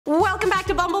Welcome back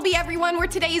to Bumblebee, everyone, where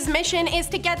today's mission is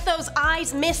to get those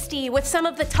eyes misty with some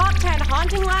of the top 10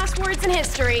 haunting last words in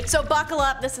history. So buckle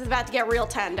up, this is about to get real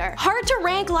tender. Hard to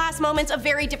rank last moments of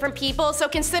very different people, so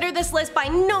consider this list by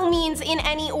no means in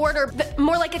any order, but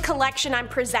more like a collection I'm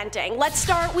presenting. Let's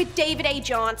start with David A.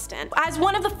 Johnston. As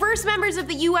one of the first members of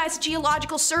the U.S.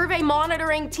 Geological Survey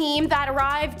monitoring team that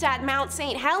arrived at Mount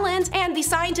St. Helens and the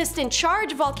scientist in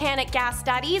charge of volcanic gas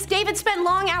studies, David spent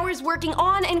long hours working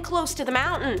on and close to the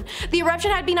mountain. The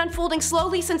eruption had been unfolding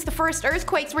slowly since the first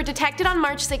earthquakes were detected on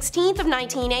March 16th of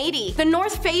 1980. The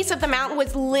north face of the mountain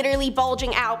was literally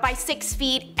bulging out by 6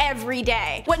 feet every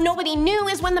day. What nobody knew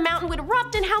is when the mountain would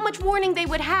erupt and how much warning they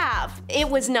would have. It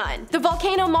was none. The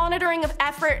volcano monitoring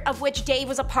effort of which Dave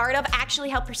was a part of actually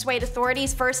helped persuade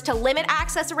authorities first to limit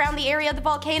access around the area of the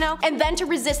volcano, and then to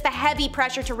resist the heavy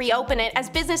pressure to reopen it as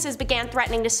businesses began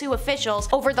threatening to sue officials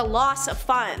over the loss of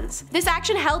funds. This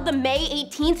action held the May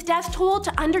 18th death toll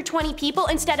to under 20 people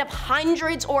instead of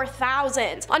hundreds or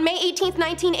thousands. On May 18th,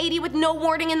 1980, with no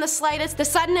warning in the slightest, the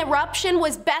sudden eruption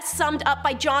was best summed up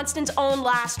by Johnston's own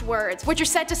last words, which are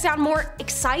said to sound more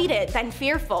excited than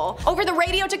fearful. Over the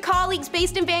radio to colleagues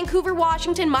based in Vancouver,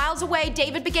 Washington, miles away,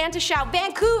 David began to shout,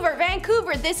 "Vancouver,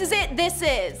 Vancouver, this is it, this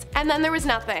is." And then there was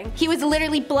nothing. He was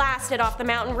literally blasted off the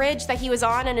mountain ridge that he was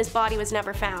on, and his body was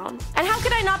never found. And how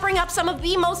could I not bring up some of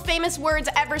the most famous words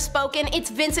ever spoken? It's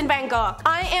Vincent Van Gogh.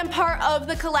 I am part of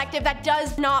the collective that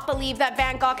does not believe that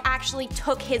Van Gogh actually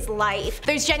took his life.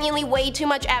 There's genuinely way too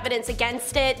much evidence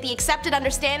against it. The accepted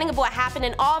understanding of what happened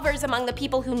in Auvers among the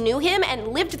people who knew him and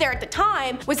lived there at the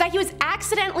time was that he was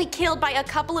accidentally killed by a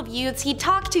couple of youths he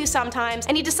talked to sometimes,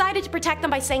 and he decided to protect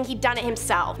them by saying he'd done it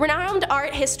himself. Renowned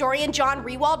art historian John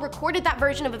Rewald recorded that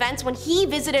version of events when he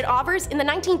visited Auvers in the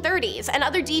 1930s, and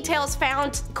other details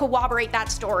found corroborate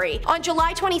that story. On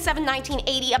July 27,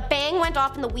 1980, a bang went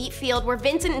off in the wheat field where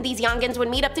Vincent and these youngins would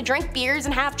meet up to drink beers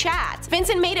and have chats.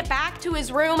 Vincent made it back to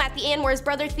his room at the inn where his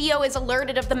brother Theo is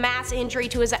alerted of the mass injury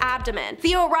to his abdomen.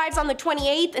 Theo arrives on the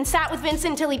 28th and sat with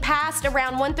Vincent until he passed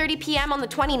around 1:30 p.m. on the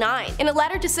 29th. In a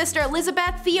letter to sister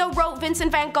Elizabeth, Theo wrote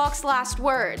Vincent Van Gogh's last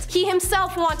words. He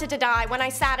himself wanted to die when I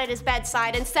sat at his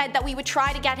bedside and said that we would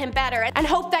try to get him better and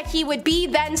hope that he would be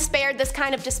then spared this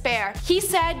kind of despair. He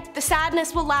said, "The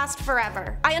sadness will last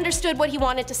forever." I understood what he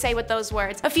wanted to say with those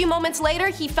words. A few moments later,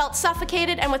 he felt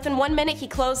suffocated, and within 1 minute he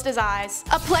closed his eyes.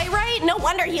 A playwright? No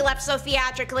wonder he left so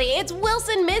theatrically. It's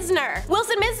Wilson Mizner.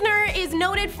 Wilson Mizner is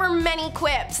noted for many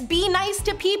quips. Be nice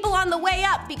to people on the way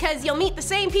up because you'll meet the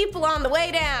same people on the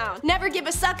way down. Never give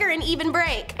a sucker an even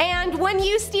break. And when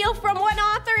you steal from one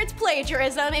author, it's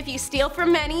plagiarism. If you steal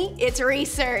from many, it's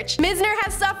research. Mizner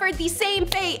has suffered the same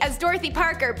fate as Dorothy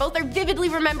Parker. Both are vividly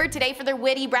remembered today for their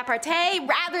witty repartee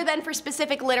rather than for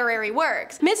specific literary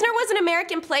works. Mizner was an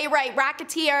American playwright,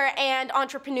 racketeer, and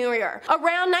entrepreneur.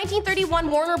 Around 1931,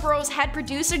 Warner Bros. Head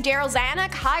producer Daryl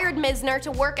Zanuck hired Mizner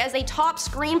to work as a top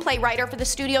screenplay writer for the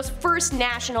studio's first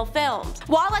national films.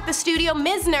 While at the studio,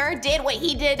 Mizner did what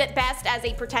he did at best as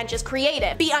a pretentious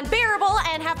creative: be unbearable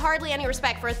and have hardly any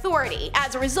respect for authority.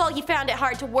 As a result, he found it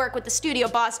hard to work with the studio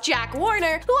boss Jack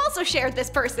Warner, who also shared this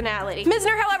personality.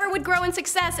 Mizner, however, would grow in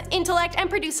success, intellect, and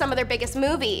produce some of their biggest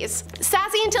movies.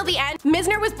 Sassy until the end,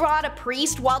 Mizner was brought a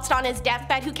priest whilst on his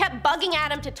deathbed who kept bugging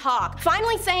at him to talk,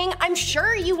 finally saying, "I'm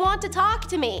sure you want to talk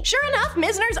to me." Sure enough,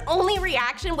 Mizner's only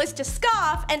reaction was to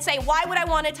scoff and say, "Why would I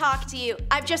want to talk to you?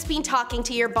 I've just been talking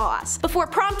to your boss," before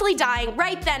promptly dying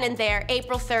right then and there,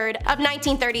 April 3rd of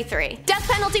 1933. Death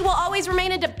penalty will always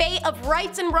remain a debate of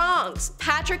rights and wrongs.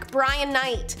 Patrick Bryan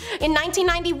Knight. In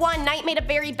 1991, Knight made a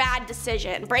very bad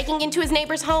decision. Breaking into his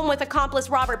neighbor's home with accomplice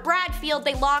Robert Bradfield,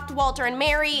 they locked Walter and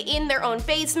Mary in their own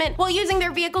basement while using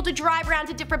their vehicle to drive around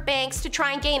to different banks to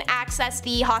try and gain access to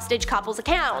the hostage couple's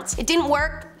accounts. It didn't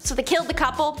work, so they killed the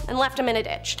couple and left him in a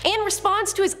ditch. In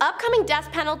response to his upcoming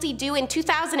death penalty due in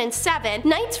 2007,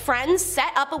 Knight's friends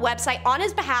set up a website on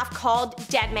his behalf called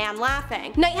Dead Man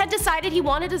Laughing. Knight had decided he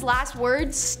wanted his last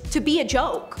words to be a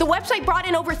joke. The website brought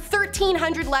in over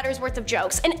 1,300 letters worth of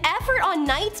jokes, an effort on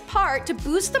Knight's part to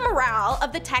boost the morale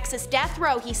of the Texas death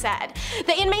row, he said.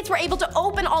 The inmates were able to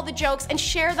open all the jokes and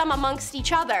share them amongst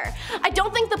each other. "I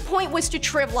don't think the point was to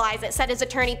trivialize it," said his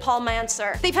attorney Paul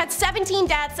Manser. "They've had 17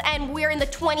 deaths and we're in the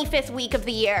 25th week of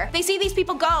the year. They see these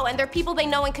people go and they're people they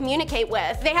know and communicate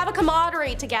with. They have a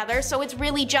camaraderie together, so it's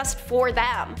really just for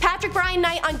them." Patrick Bryan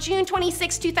Knight on June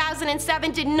 26,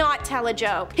 2007 did not tell a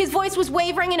joke. His voice was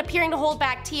wavering and appearing to hold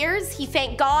back tears. He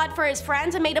thanked God for his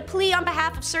friends and made a plea on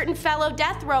behalf of certain fellow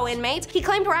death row inmates he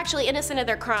claimed were actually innocent of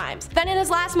their crimes. Then in his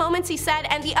last moments he said,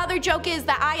 "And the other joke is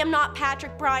that I am not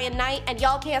Patrick Bryan Knight and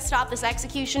y'all can't stop this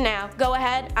execution now. Go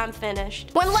ahead, I'm finished."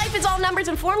 When life is all numbers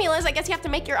and formulas, I guess you have to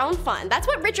make your own fun. That's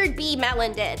what what Richard B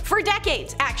Mellon did. For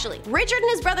decades, actually. Richard and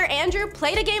his brother Andrew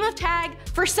played a game of tag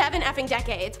for 7 effing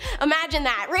decades. Imagine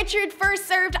that. Richard first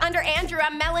served under Andrew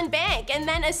at Mellon Bank and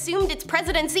then assumed its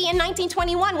presidency in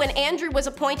 1921 when Andrew was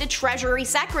appointed Treasury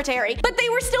Secretary. But they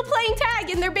were still playing tag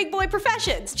in their big boy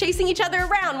professions, chasing each other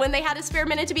around when they had a spare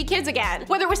minute to be kids again.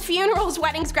 Whether it was funerals,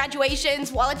 weddings,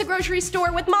 graduations, while at the grocery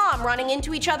store with mom, running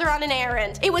into each other on an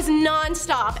errand. It was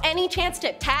non-stop. Any chance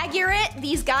to tag your it,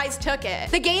 these guys took it.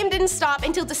 The game didn't stop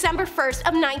until December 1st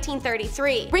of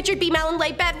 1933. Richard B Mellon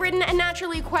lay bedridden and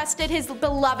naturally requested his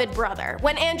beloved brother.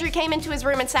 When Andrew came into his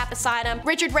room and sat beside him,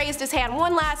 Richard raised his hand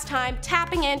one last time,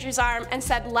 tapping Andrew's arm, and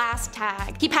said, "Last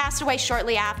tag." He passed away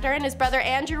shortly after, and his brother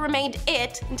Andrew remained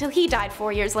it until he died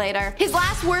 4 years later. His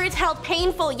last words held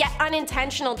painful yet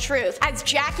unintentional truth, as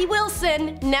Jackie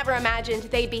Wilson never imagined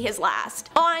they'd be his last.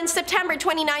 On September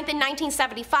 29th in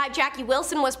 1975, Jackie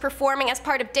Wilson was performing as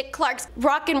part of Dick Clark's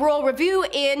Rock and Roll Revue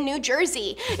in New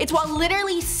Jersey. It's while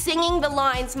literally singing the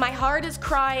lines, "My heart is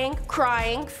crying,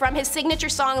 crying," from his signature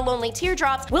song Lonely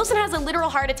Teardrops, Wilson has a literal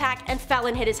heart attack and fell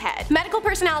and hit his head. Medical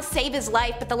personnel saved his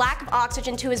life, but the lack of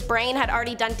oxygen to his brain had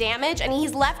already done damage, and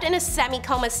he's left in a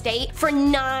semi-coma state for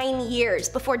 9 years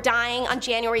before dying on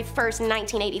January 1st,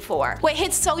 1984. What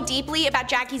hit so deeply about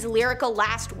Jackie's lyrical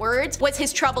last words was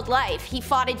his troubled life. He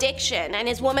fought addiction, and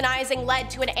his womanizing led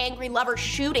to an angry lover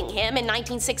shooting him in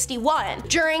 1961.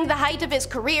 During the height of his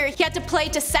career, he had to play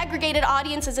to segregated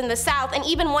audiences in the South, and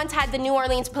even once had the New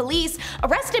Orleans police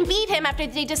arrest and beat him after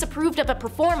they disapproved of a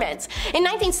performance. In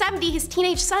 1970, his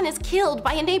teenage son is killed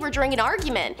by a neighbor during an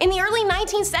argument. In the early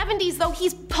 1970s, though,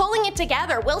 he's pulling it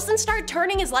together. Wilson started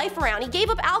turning his life around. He gave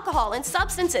up alcohol and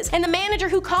substances and the manager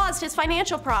who caused his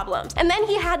financial problems. And then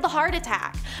he had the heart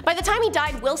attack. By the time he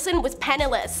died, Wilson was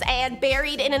penniless and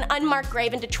buried in an unmarked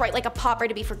grave in Detroit like a pauper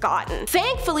to be forgotten.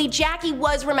 Thankfully, Jackie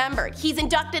was remembered. He's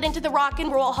inducted into the Rock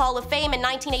and Roll Hall of Fame in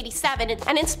 1987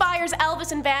 and inspires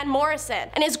Elvis and Van Morrison.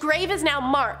 And his grave is now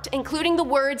marked, including the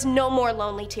words, "No more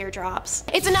lonely teardrops."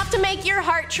 It's enough to make your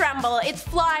heart tremble. It's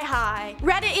fly high.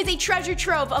 Reddit is a treasure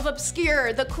trove of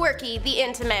obscure, the quirky, the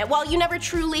intimate. While you never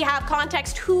truly have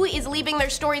context who is leaving their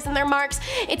stories and their marks,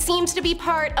 it seems to be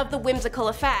part of the whimsical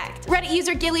effect. Reddit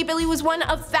user Gilly Billy was one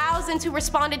of thousands who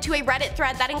responded to a Reddit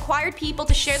thread that inquired people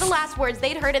to share the last words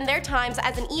they'd heard in their times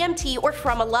as an EMT or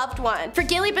from a loved one. For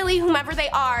Gilly Billy, whomever they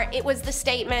are, it was the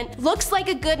statement, "Looks like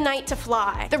a good night to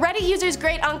fly." The Reddit user's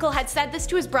great uncle had said this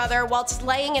to his brother whilst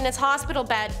laying in his hospital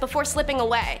bed before slipping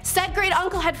away. Said great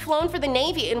uncle had flown for the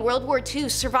Navy in World War II.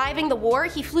 Surviving the war,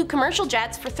 he flew commercial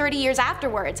jets for 30 years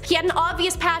afterwards. He had an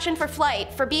obvious passion for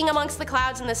flight, for being amongst the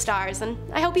clouds and the stars, and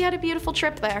I hope he had a beautiful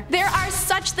trip there. There are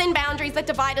such thin boundaries that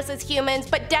divide us as humans,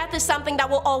 but death is something that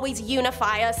will always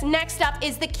unify us. Next up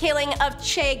is the killing of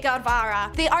Che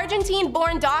Guevara. The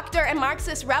Argentine-born doctor and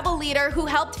Marxist rebel leader who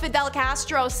helped Fidel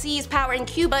Castro seize power in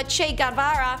Cuba, Che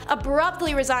Guevara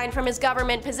abruptly resigned from his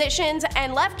government positions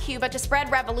and left Cuba to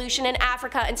spread revolution in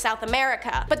Africa and South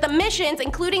America. But the missions,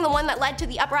 including the one that led to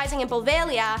the uprising in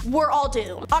Bolivia, were all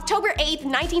doomed. October 8th,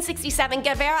 1967,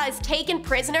 Guevara is taken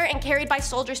prisoner and carried by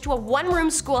soldiers to a one-room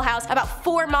schoolhouse about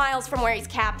 4 miles from where he's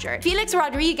captured. Felix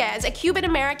Rodriguez, a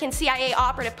Cuban-American CIA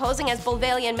operative posing as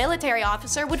Bolivian military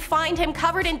officer, would find him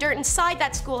covered in dirt inside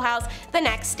that schoolhouse the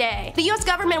next day. The US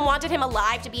government wanted him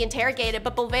alive to be interrogated,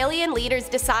 but Bolivian leaders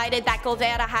decided that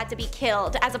Guevara had to be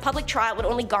killed, as a public trial would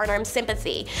only garner him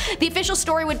sympathy. The official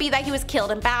story would be that he was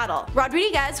killed in battle.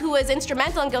 Rodriguez, who was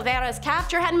instrumental in Guevara's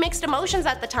capture, had mixed emotions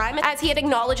at the time, as he had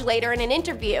acknowledged later in an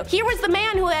interview. Here was the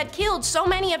man who had killed so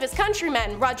many of his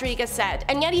countrymen, Rodriguez said,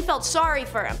 and yet he felt sorry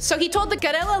for him. So he told the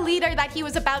guerrilla leader that he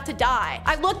was about to die.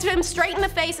 "I looked him straight in the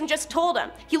face and just told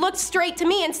him. He looked straight to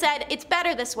me and said, 'It's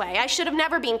better this way. I should have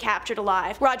never been captured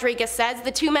alive.'" Rodriguez says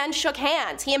the two men shook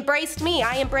hands. He embraced me,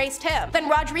 I embraced him. Then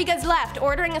Rodriguez left,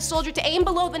 ordering a soldier to aim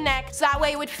below the neck so that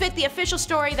way it would fit the official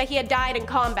story that he had died in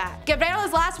combat.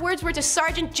 Guevara's last words were to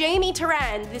Sergeant Jamie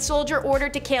Terán, the soldier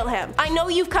ordered to kill him. "I know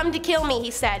you've come to kill me,"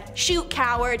 he said. "Shoot,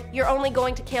 coward. You're only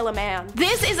going to kill a man."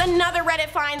 This is another Reddit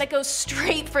find that goes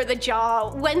straight for the jaw.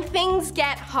 When things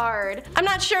get hard. I'm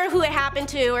not sure who it happened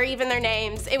to or even their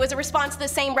names. It was a response to the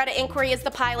same Reddit inquiry as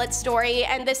the pilot story,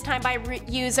 and this time by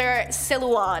user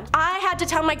Siluan. "I had to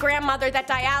tell my grandmother that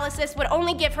dialysis would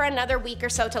only give her another week or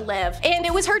so to live, and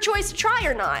it was her choice to try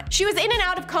or not. She was in and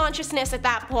out of consciousness at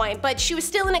that point, but she was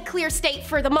still in a clear state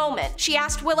for the moment. She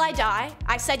asked, 'Will I die?'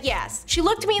 I said yes. She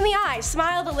looked me in the eye,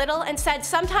 smiled a little, and said,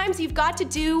 'Sometimes you've got to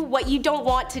do what you don't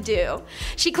want to do.'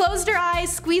 She closed her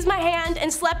eyes, squeezed my hand,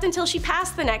 and slept until she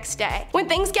passed the next day. When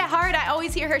things get hard, I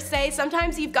always hear her say,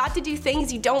 'Sometimes you've got to do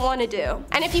things you don't want to do.'"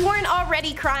 And if you weren't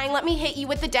already crying, let me hit you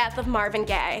with the death of Marvin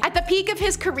Gaye. At the peak of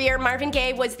his career, Marvin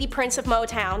Gaye was the Prince of Motown.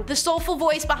 Motown, the soulful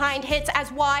voice behind hits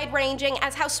as wide-ranging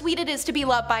as How Sweet It Is to Be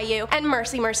Loved by You and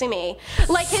Mercy Mercy Me.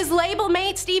 Like his label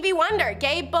mate Stevie Wonder,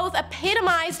 Gaye both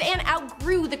epitomized and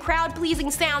outgrew the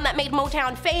crowd-pleasing sound that made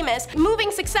Motown famous,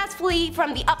 moving successfully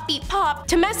from the upbeat pop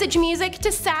to message music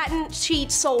to satin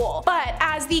sheet soul. But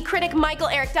as the critic Michael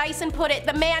Eric Dyson put it,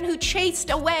 the man who chased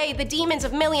away the demons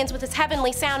of millions with his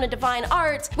heavenly sound and divine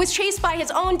arts was chased by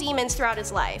his own demons throughout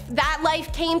his life. That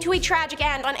life came to a tragic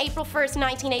end on April 1st,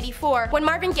 1984, when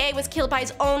Marvin Gaye was killed by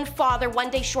his own father one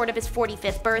day short of his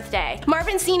 45th birthday.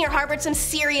 Marvin Sr. harbored some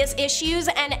serious issues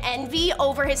and envy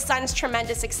over his son's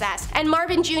tremendous success, and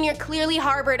Marvin Jr. clearly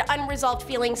harbored unresolved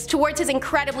feelings towards his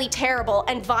incredibly terrible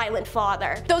and violent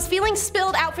father. Those feelings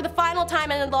spilled out for the final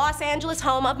time in the Los Angeles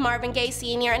home of Marvin Gaye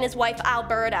Sr. and his wife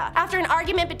Alberta. After an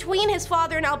argument between his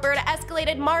father and Alberta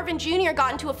escalated, Marvin Jr.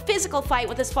 got into a physical fight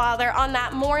with his father on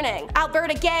that morning.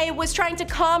 Alberta Gaye was trying to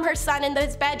calm her son in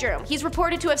his bedroom. He's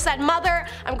reported to have said, "Mother,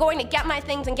 I'm going to get my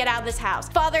things and get out of this house.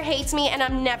 Father hates me and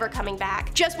I'm never coming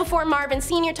back." Just before Marvin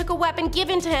Sr. took a weapon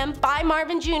given to him by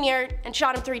Marvin Jr. and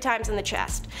shot him 3 times in the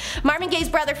chest. Marvin Gaye's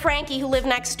brother Frankie, who lived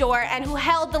next door and who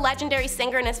held the legendary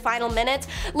singer in his final minutes,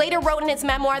 later wrote in his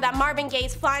memoir that Marvin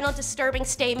Gaye's final disturbing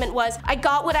statement was, "I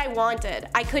got what I wanted.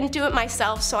 I couldn't do it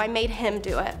myself, so I made him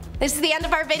do it." This is the end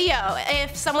of our video.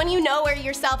 If someone you know or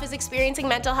yourself is experiencing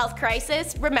mental health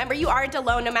crisis, remember you aren't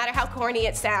alone no matter how corny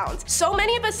it sounds. So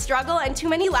many of us struggle and too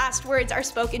many last words are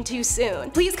spoken too soon.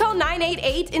 Please call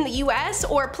 988 in the US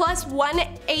or +1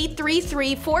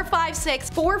 833 456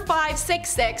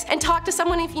 4566 and talk to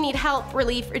someone if you need help,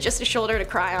 relief, or just a shoulder to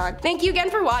cry on. Thank you again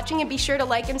for watching, and be sure to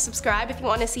like and subscribe if you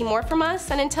want to see more from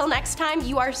us, and until next time,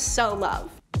 you are so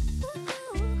loved.